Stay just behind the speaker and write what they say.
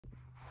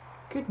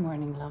Good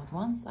morning, loved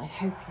ones. I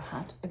hope you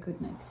had a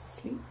good night's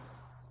sleep.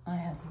 I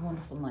had a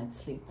wonderful night's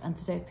sleep, and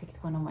today I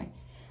picked one of my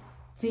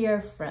dear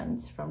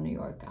friends from New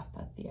York up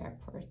at the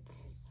airport.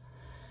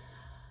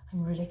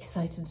 I'm really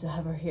excited to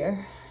have her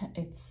here.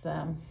 It's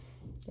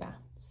yeah,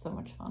 so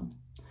much fun.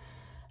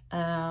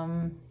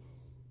 I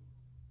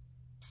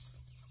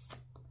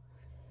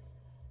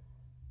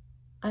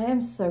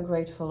am so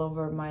grateful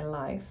over my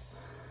life.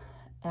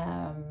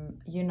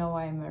 You know,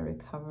 I'm a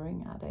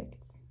recovering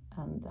addict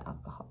and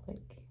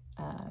alcoholic.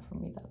 For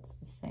me, that's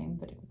the same,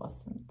 but it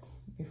wasn't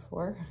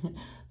before.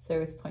 So I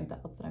always point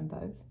out that I'm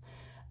both.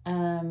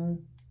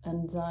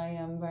 And I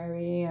am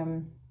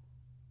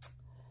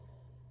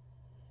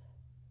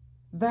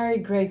very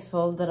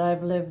grateful that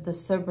I've lived a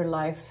sober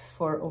life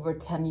for over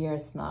 10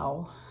 years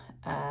now,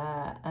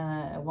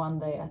 one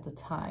day at a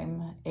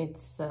time.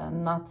 It's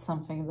not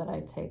something that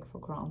I take for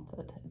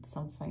granted. It's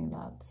something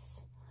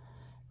that's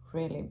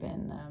really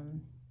been,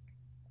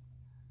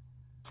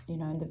 you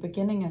know, in the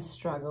beginning a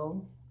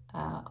struggle,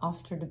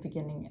 after the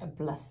beginning a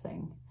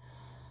blessing,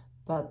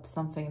 but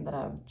something that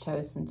I've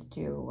chosen to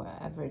do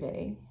every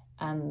day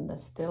and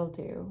still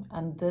do.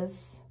 And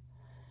this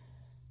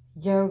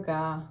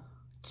yoga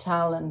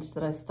challenge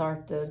that I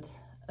started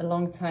a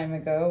long time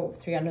ago,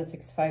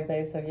 365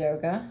 days of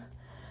yoga,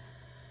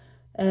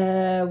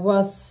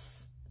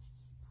 was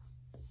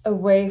a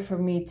way for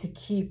me to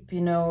keep, you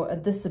know, a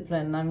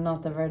discipline. I'm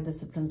not a very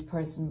disciplined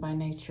person by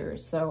nature,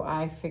 so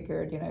I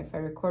figured, you know, if I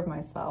record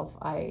myself,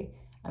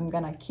 I'm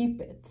gonna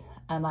keep it,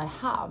 and I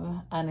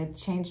have, and it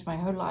changed my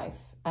whole life.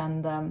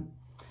 And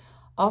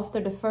after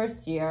the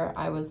first year,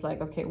 I was like,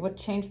 okay, what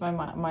changed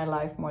my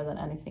life more than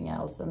anything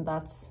else? And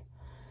that's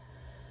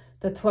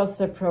the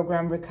 12-step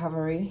program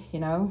recovery, you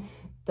know,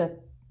 that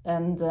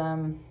and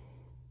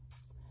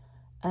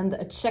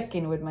a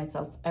check-in with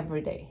myself every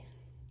day,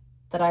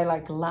 that I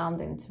like land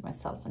into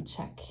myself and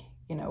check,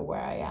 you know, where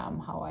I am,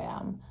 how I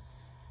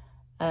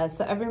am.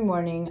 So every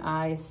morning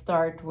I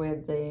start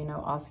with the, you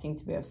know, asking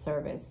to be of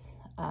service.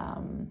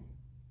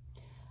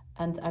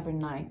 And every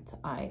night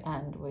I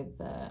end with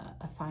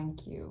a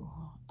thank you.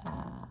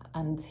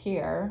 And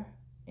here,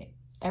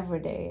 every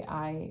day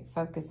I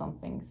focus on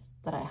things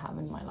that I have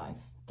in my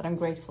life that I'm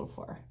grateful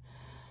for.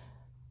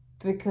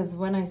 Because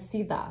when I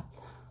see that,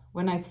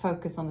 when I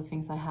focus on the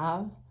things I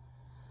have,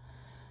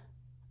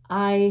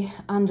 I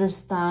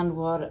understand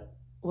what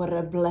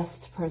a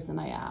blessed person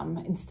I am,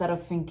 instead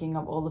of thinking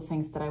of all the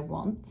things that I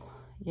want,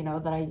 you know,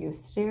 that I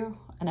used to do,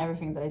 and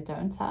everything that I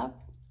don't have.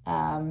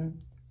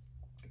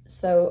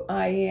 So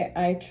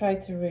I try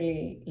to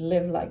really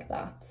live like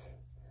that,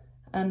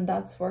 and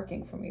that's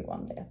working for me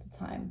one day at a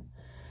time.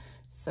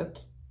 So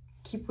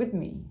keep with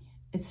me.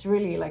 It's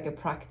really like a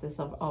practice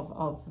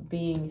of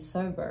being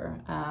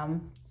sober.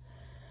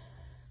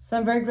 So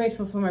I'm very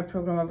grateful for my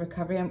program of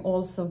recovery. I'm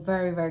also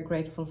very, very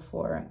grateful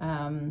for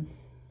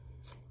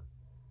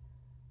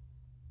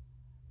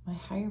my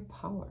higher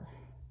power.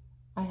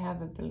 I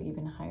have a belief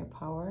in higher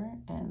power,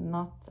 and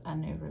not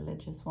any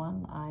religious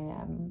one. I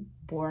am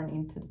born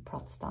into the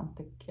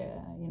Protestantic,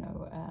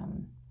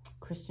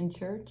 Christian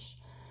church,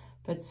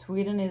 but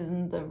Sweden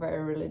isn't a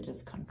very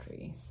religious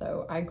country.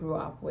 So I grew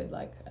up with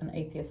like an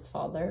atheist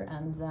father,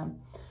 and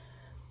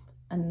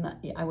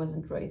I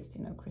wasn't raised,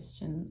 you know,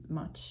 Christian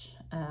much,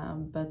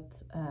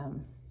 but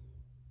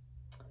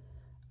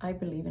I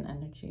believe in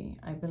energy.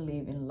 I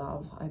believe in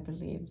love. I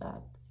believe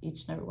that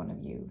each and every one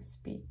of you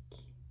speak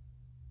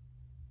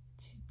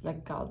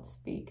like God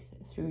speaks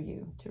through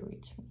you to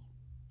reach me.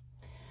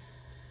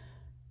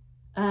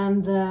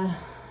 And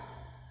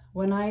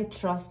when I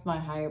trust my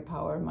higher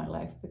power, my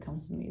life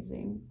becomes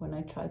amazing. When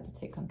I try to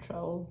take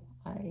control,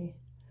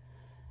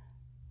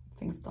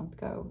 things don't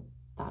go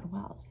that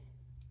well.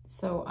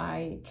 So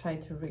I try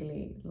to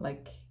really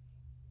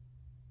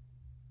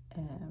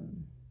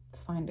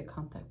find a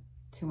contact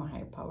to my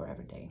higher power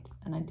every day.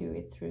 And I do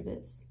it through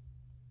this,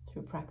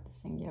 through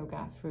practicing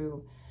yoga,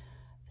 through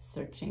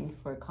searching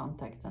for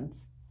contact, and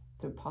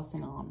through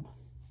passing on.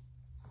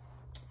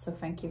 So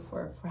thank you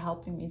for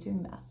helping me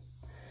doing that.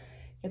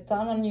 Get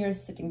down on your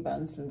sitting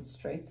bones and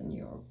straighten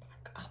your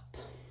back up.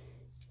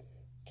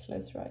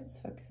 Close your eyes,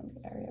 focus on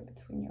the area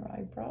between your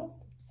eyebrows,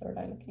 the third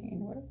eye looking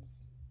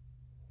inwards.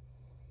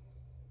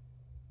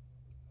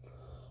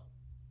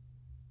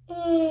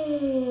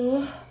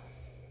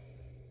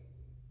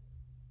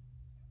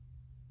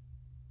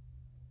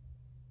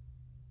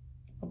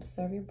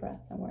 Observe your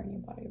breath and where in your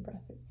body your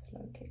breath is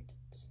located.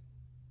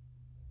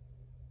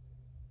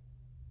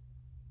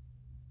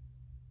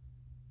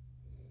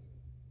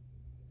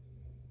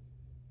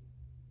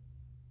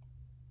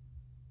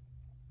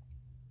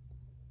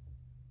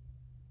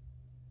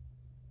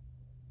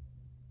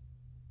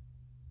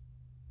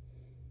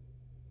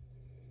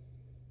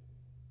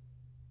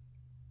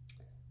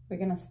 We're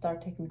going to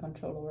start taking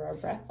control over our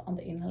breath. On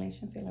the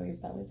inhalation, feel how your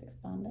belly is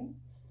expanding.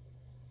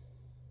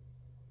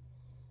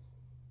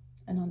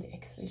 And on the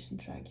exhalation,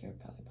 drag your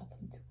belly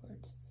button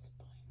towards the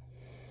spine.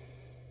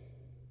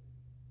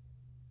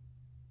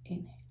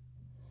 Inhale.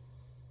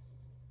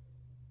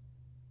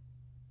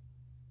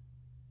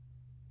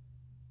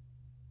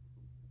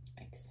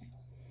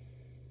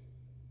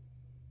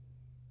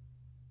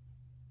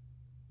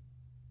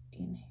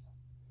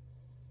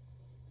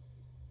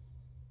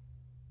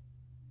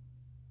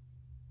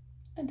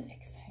 And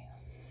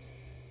exhale.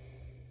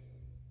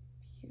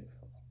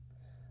 Beautiful.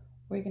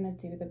 We're gonna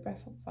do the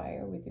breath of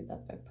fire. We do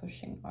that by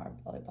pushing our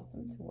belly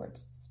button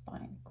towards the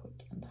spine,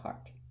 quick and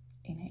hard.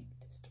 Inhale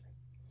to start.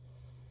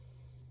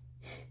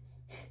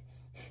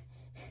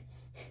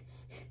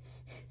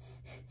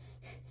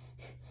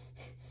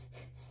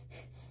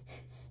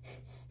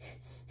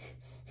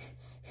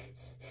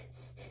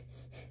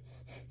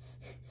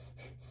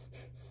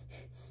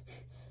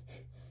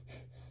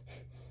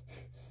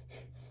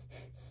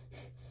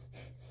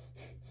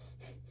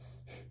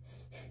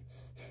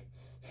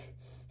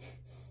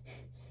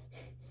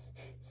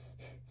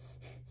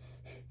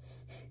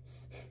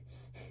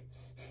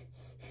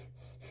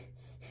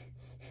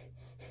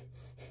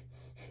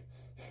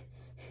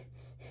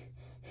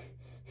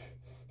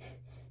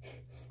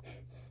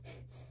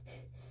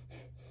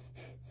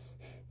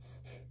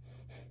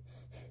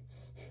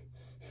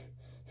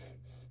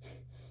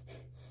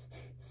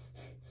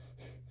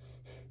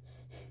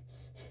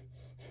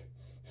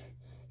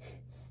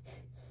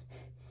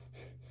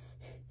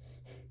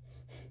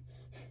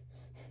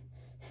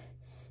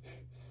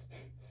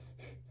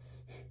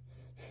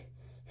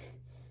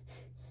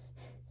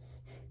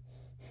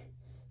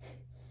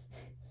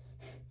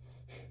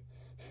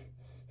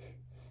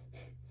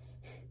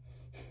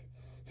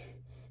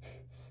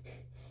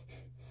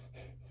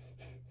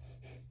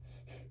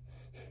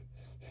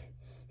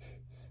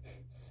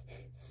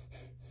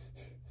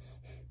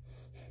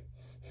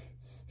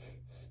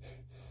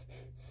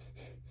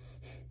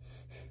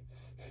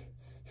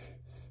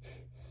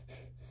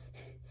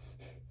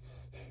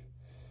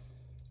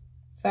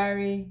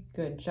 Very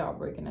good job.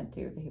 We're gonna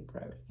do the hip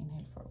roll.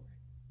 Inhale forward.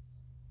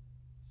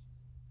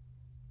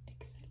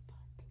 Exhale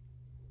back.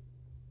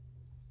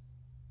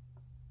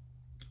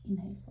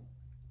 Inhale forward.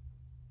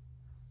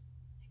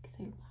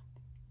 Exhale back.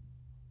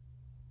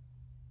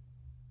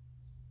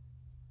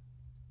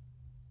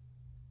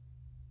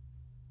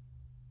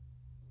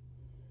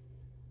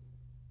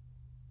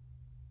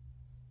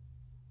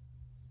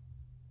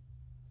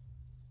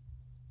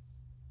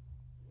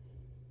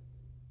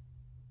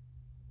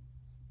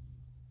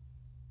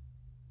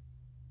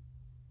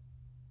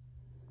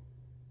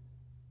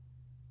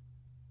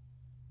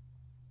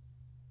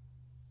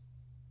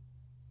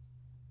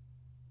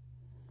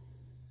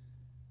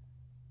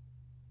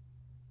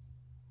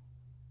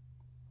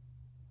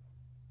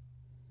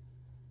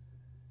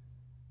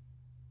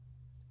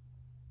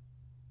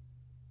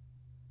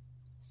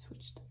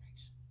 Switch direction.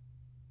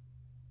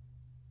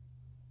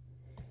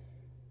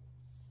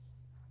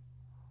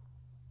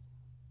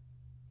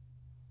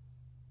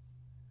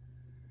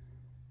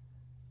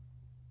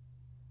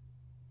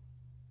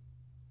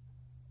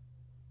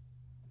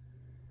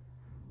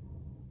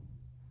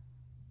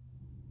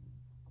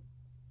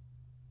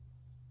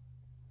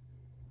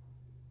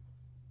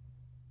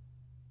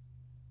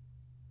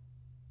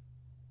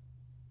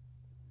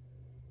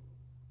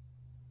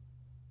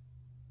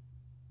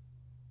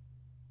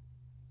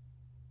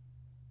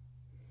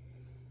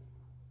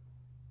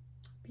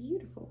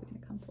 Beautiful. We're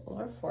going to come to all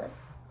our fours.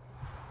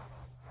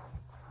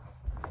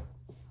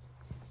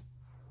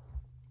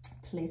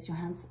 Place your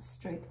hands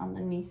straight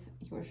underneath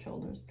your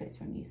shoulders. Place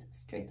your knees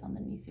straight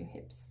underneath your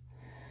hips.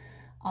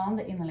 On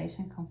the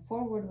inhalation, come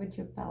forward with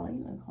your belly,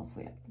 look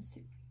halfway up the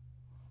ceiling.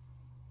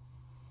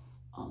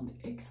 On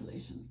the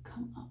exhalation,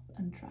 come up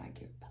and drag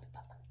your belly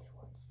button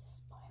towards the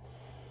spine.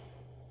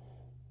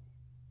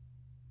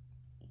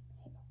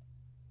 Inhale.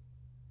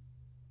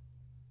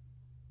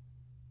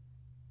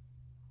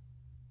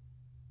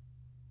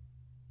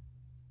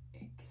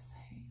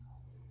 Exhale.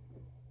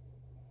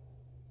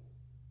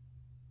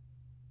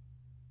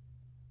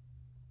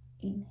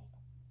 Inhale.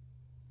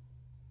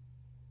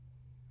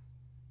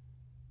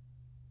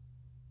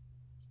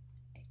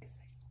 Exhale.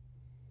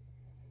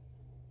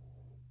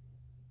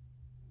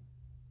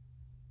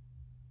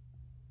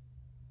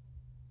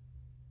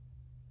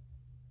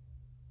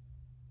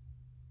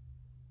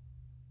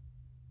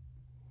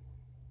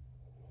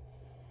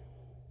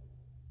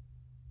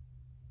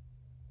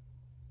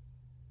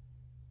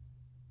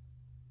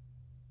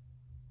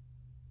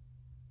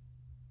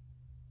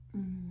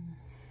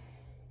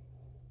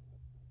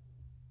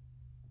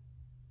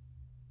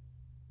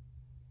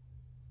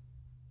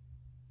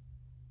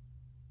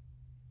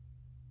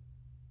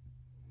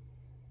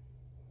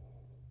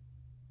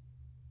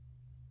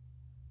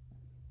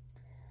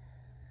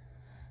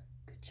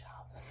 Good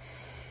job.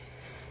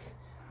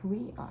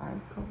 We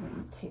are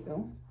going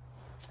to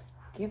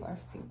give our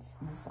feet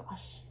a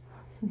massage.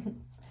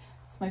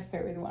 It's my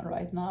favorite one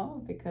right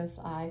now because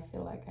I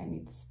feel like I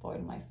need to spoil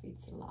my feet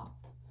a lot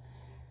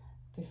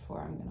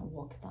before I'm gonna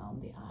walk down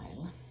the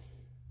aisle.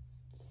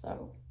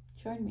 So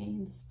join me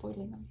in the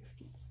spoiling of your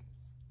feet.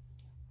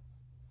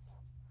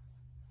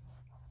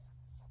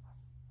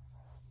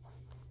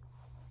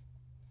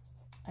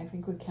 I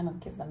think we cannot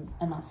give them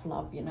enough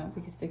love, you know,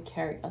 because they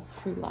carry us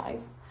through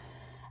life.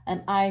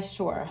 And I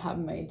sure have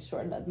made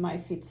sure that my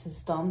feet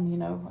has done, you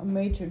know, a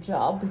major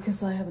job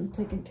because I haven't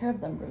taken care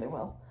of them really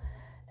well.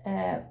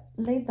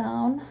 Lay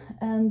down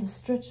and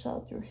stretch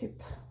out your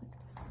hip like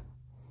this.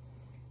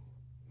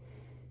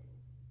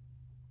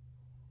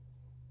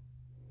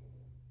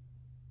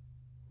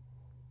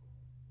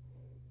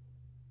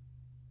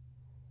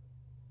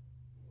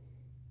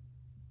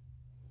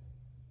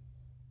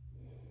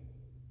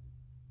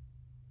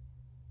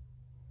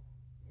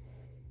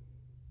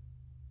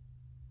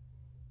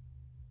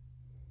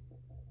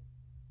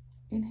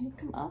 Inhale,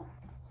 come up.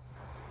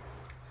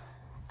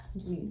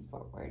 And lean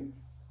forward.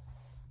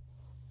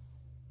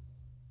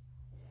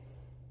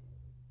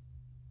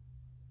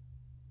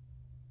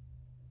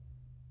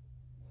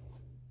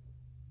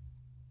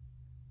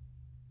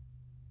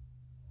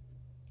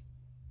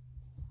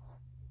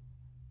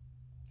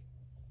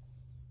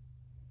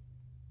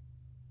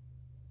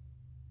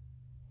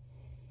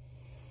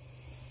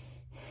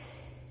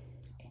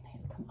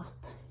 Inhale, come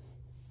up.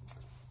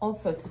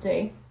 Also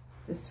today,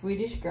 the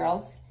Swedish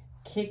girls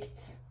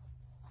kicked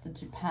the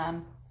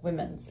Japan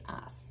women's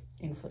ass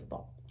in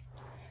football.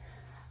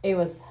 It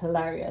was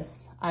hilarious.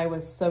 I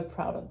was so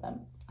proud of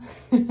them.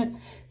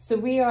 So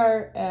we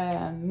are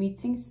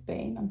meeting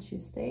Spain on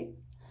Tuesday.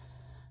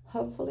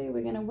 Hopefully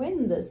we're gonna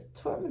win this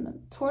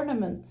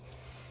tournament.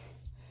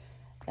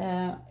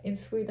 In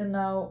Sweden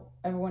now,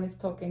 everyone is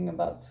talking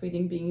about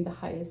Sweden being the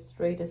highest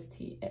rated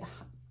team,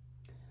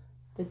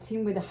 the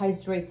team with the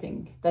highest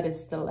rating that is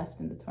still left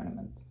in the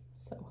tournament.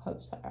 So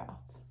hopes are up.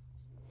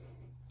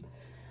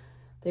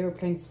 They were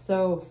playing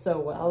so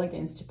well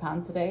against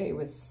Japan today. It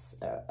was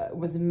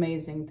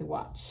amazing to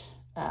watch.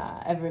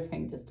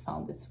 Everything just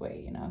found its way,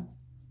 you know.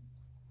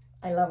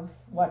 I love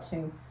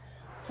watching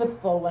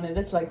football when it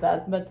is like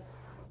that, but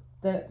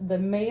the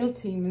male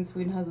team in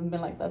Sweden hasn't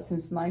been like that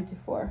since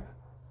 '94.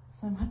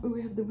 So I'm happy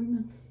we have the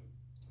women.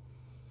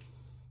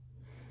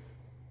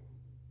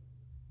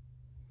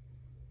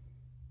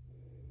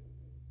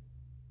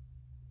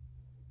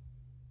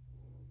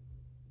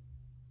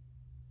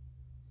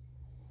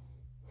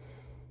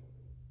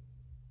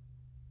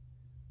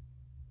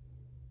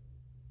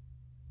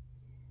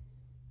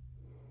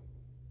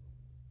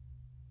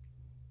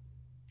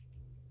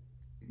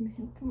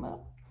 Inhale, come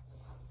up.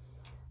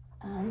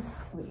 And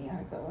we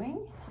are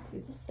going to do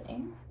the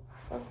same.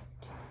 Forward.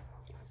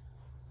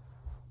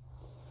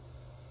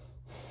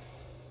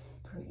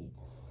 Breathe.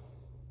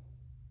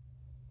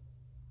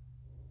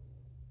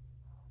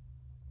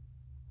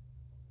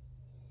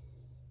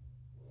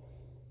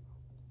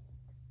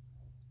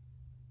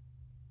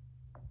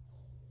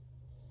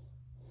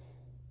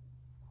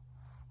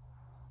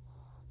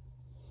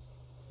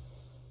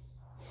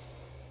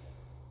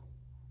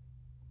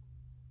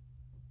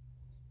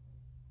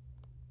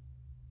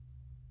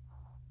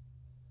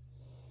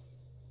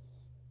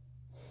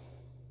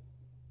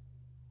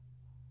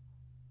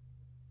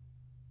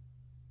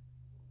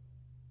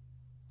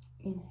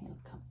 Inhale,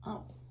 come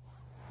up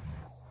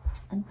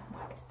and come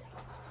back to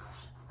table's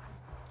position.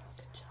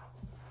 Good job.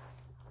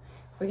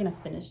 We're gonna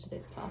finish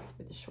today's class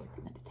with a short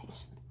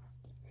meditation.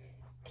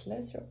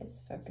 Close your eyes,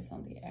 focus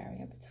on the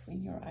area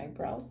between your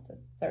eyebrows, the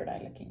third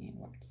eye looking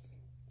inwards.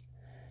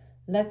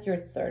 Let your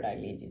third eye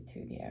lead you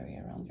to the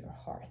area around your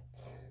heart.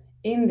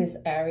 In this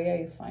area,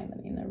 you find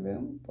an inner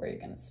room where you're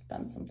gonna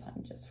spend some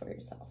time just for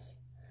yourself.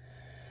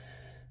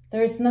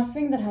 There is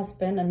nothing that has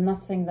been and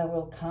nothing that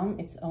will come.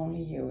 It's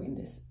only you in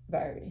this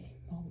very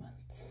moment.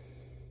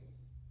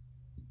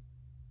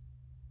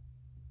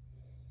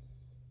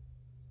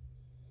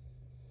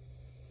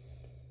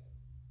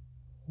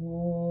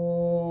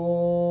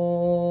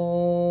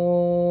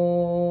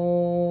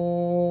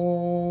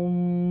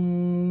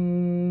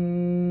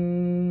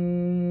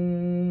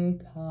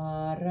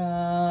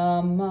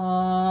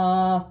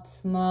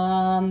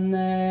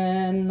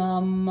 Paramatmane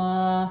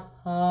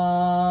namaha.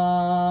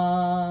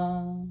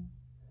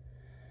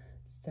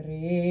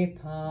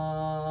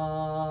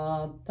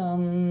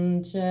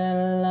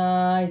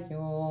 Patanjala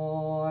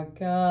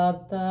yoga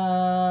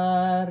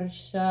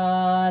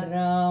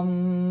darsharam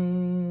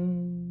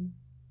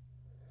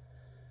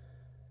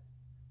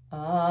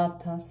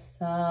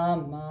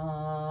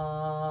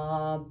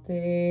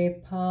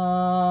atasamadhi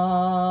padaha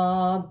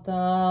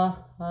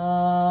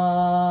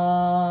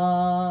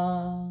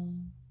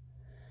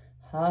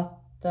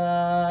hatha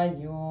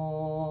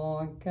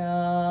yoga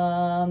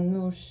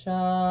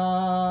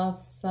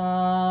nushasana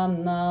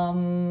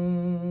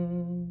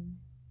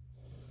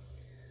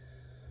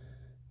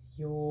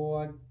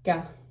yoga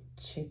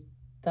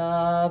chitta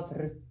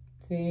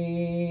vritti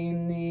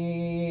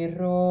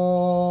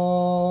nirodha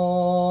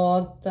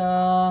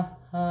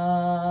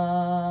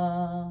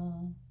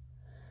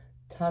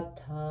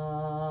tata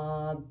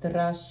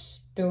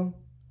drashtu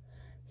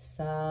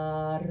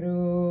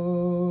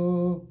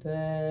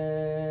sarupe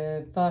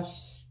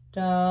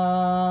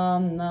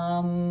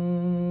vashtanam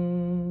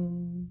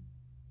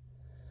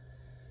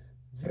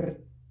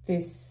vritti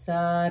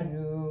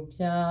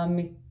sarubhya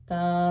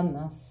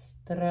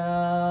mittanastra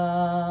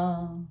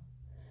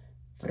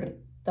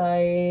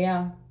vrittaya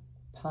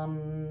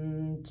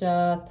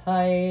panjataya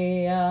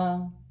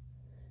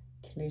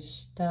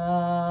klishta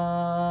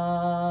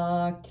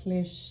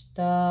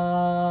klishta.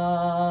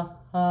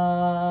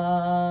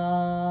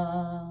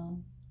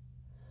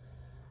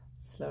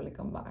 Slowly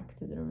come back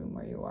to the room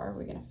where you are.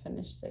 We're going to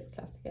finish today's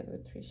class together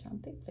with 3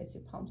 Shanti. Place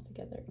your palms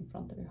together in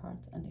front of your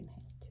heart and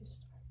inhale to start.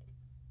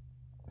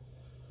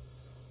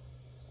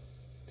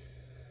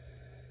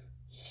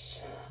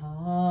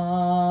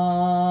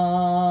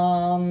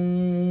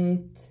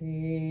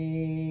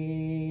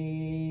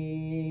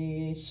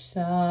 Shanti,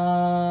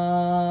 Shanti.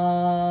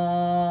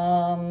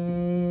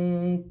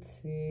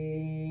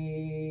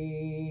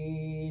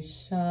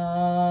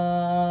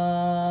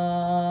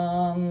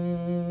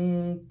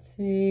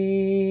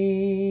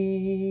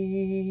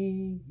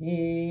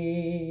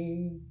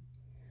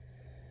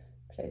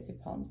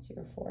 palms to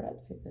your forehead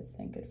for you to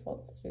think good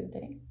thoughts through the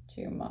day,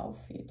 to your mouth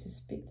for you to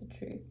speak the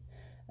truth,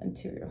 and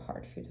to your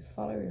heart for you to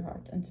follow your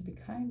heart and to be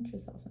kind to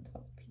yourself and to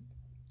other people.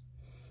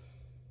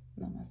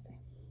 Namaste.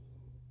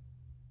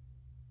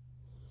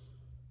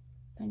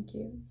 Thank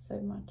you so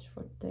much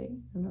for today.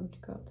 Remember to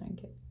go out there and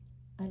give.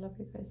 I love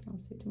you guys, and I'll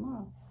see you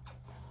tomorrow.